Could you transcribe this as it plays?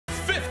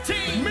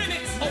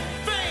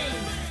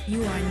You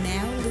are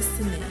now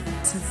listening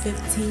to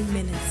 15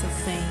 Minutes of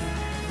Fame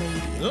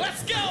Radio.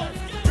 Let's go!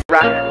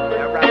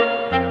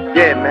 Right.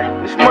 Yeah,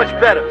 man. It's much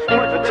better.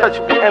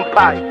 Untouchable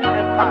empire.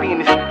 I be in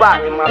the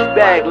spot in my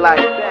bag like.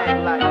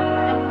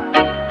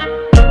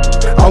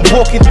 I'm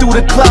walking through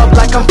the club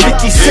like I'm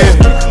 50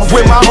 Cent. I'm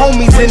with my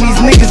homies and these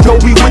niggas know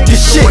we with the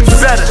shit.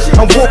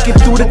 I'm walking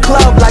through the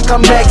club like I'm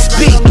Max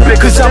B,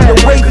 cause I'm the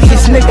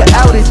waviest nigga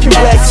out if you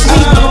ask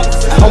me.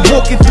 I'm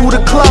walking through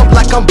the club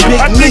like I'm Big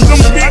Meech.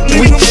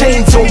 With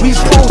chains on, we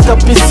posed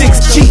up in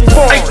 6 Jeep.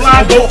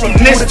 I'm walking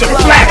through the club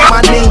like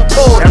my name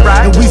Paul,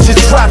 and we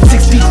just dropped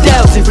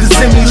 60,000 for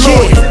Zimmy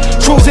Lord.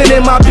 Cruising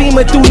in my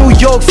Beamer through New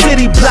York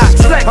City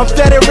blocks. I'm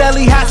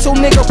federally hot, so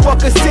nigga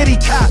fuck a city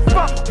cop.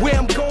 Where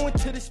I'm going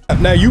to the.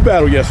 Now you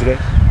battled yesterday.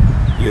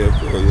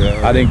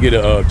 Yeah. I didn't get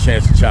a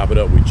chance to chop it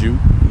up with you.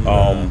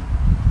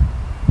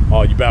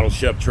 You battled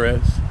Chef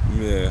Trez.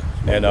 Yeah.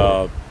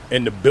 And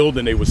in the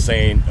building they were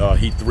saying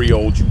he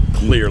 3-0'd you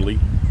clearly.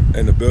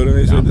 In the building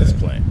they said I'm just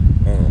that? playing.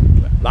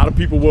 A lot of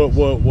people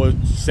were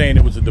saying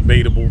it was a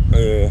debatable.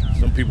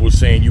 Some people were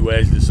saying you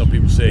edged it. Some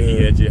people said he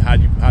edged it.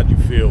 How'd you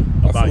feel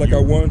about it? I feel like I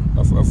won.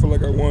 I feel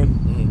like I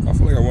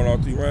won all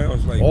 3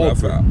 rounds. Like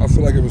I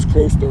feel like it was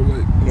close though. Like,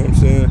 you know what I'm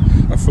saying?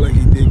 I feel like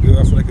he did good.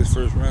 I feel like his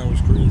first round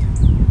was crazy.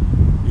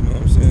 You know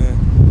what I'm saying?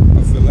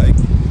 I feel like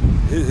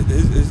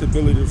his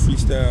ability to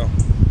freestyle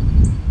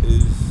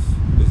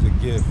is a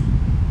gift,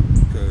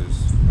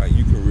 because like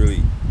you can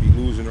really be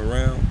losing a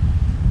round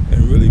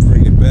and really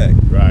bring it back.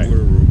 Right.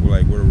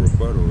 With a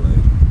rebuttal.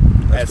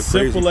 Like, as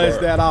simple as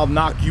that, I'll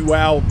knock you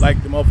out,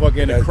 like the motherfucker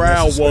in the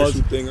crowd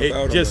was.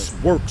 It just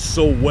worked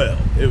so well.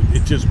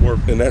 It just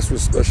worked. And that's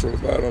what's special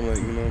about him. Like,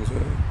 you know what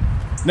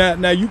I'm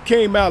saying? Now you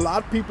came out. A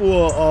lot of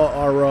people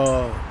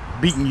are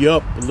beating you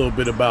up a little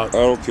bit about. I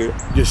don't care.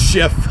 Your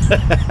chef,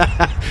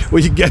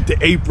 where you got the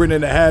apron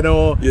and the hat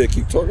on. Yeah,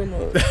 keep talking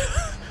about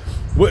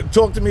it.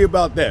 Talk to me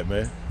about that,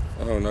 man.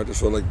 I don't know. I just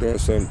felt like doing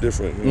something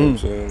different. You know what I'm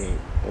saying? Like,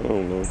 I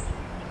don't know.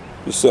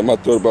 Just something I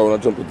thought about when I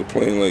jumped off the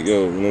plane. Like,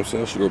 yo, you know what I'm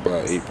saying? I should go buy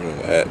an apron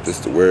and a hat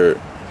just to wear it.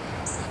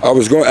 I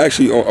was going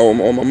actually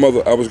on my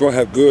mother. I was going to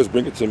have Goodz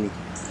bring it to me.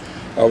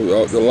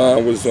 The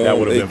line was that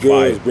would have been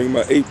Goodz, fire. Bring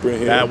my apron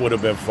here. That would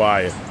have been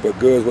fire. But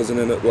Goodz wasn't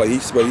in it. Like he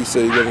said he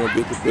wasn't gonna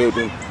be at the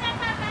building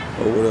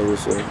or whatever.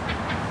 So,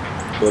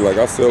 but like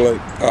I feel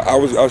like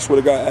I swear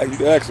to God, you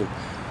can ask him.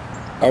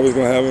 I was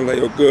gonna have him like,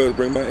 yo, Goodz,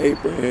 bring my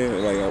apron here.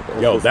 And like,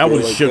 yo, that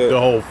would have shook the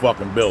whole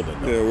fucking building.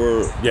 Though. Yeah,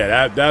 word.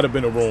 Yeah, that'd have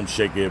been a room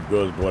shaker if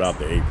Goodz brought out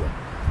the apron.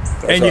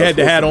 That's and you had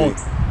the hat on.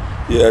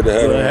 Yeah, had the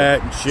hat on. The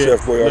hat and shit.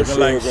 Chef Boy, looking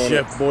like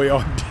Chef Boy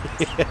on.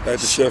 Had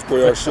the Chef Boy,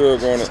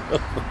 Suge on it.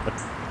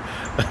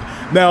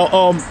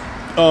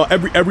 Now,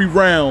 every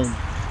round,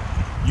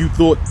 you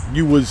thought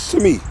you was to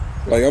me.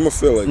 Like I'ma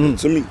feel like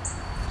to me,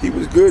 he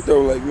was good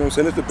though. Like, you know what I'm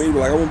saying? It's the baby.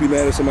 Like I won't be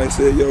mad if somebody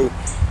said, yo,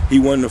 he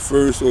won the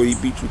first or he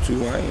beat you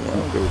 2. I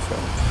don't give a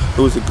fuck.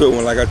 It was a good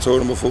one. Like I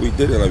told him before we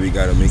did it, like we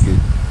gotta make it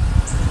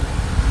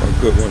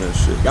a good one and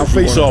shit. Y'all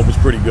face off was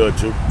pretty good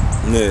too.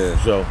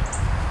 Yeah. So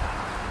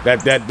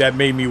that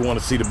made me want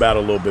to see the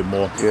battle a little bit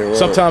more. Yeah, right.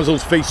 Sometimes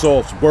those face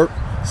offs work.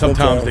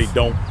 Sometimes they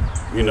don't.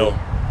 You know.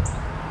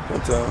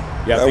 Sometimes.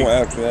 Yeah, that one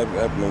actually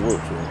happened to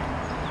work. So.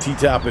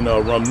 T-Top and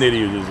Rum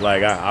Nitty was just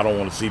like, I don't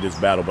want to see this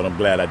battle, but I'm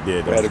glad I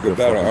did. I had a good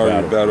battle. I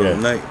already battle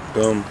tonight.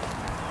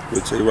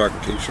 With Tay-Rock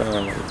and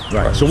K-Shine. Like,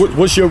 right. So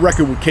what's your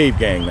record with Cave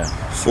Gang now?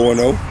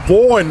 4-0.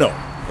 4-0.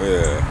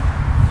 Yeah.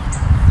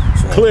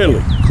 So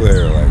Clearly.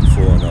 Clear, like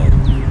 4-0.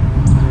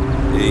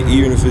 Yeah,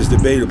 even if it's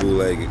debatable,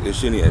 like it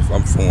shouldn't. If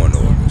I'm 4-0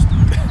 against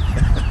them.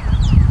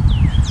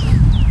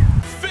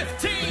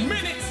 15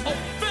 Minutes of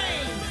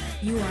Fame.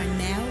 You are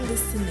now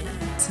listening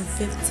to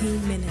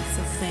 15 Minutes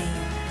of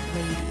Fame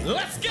Radio.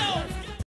 Let's go.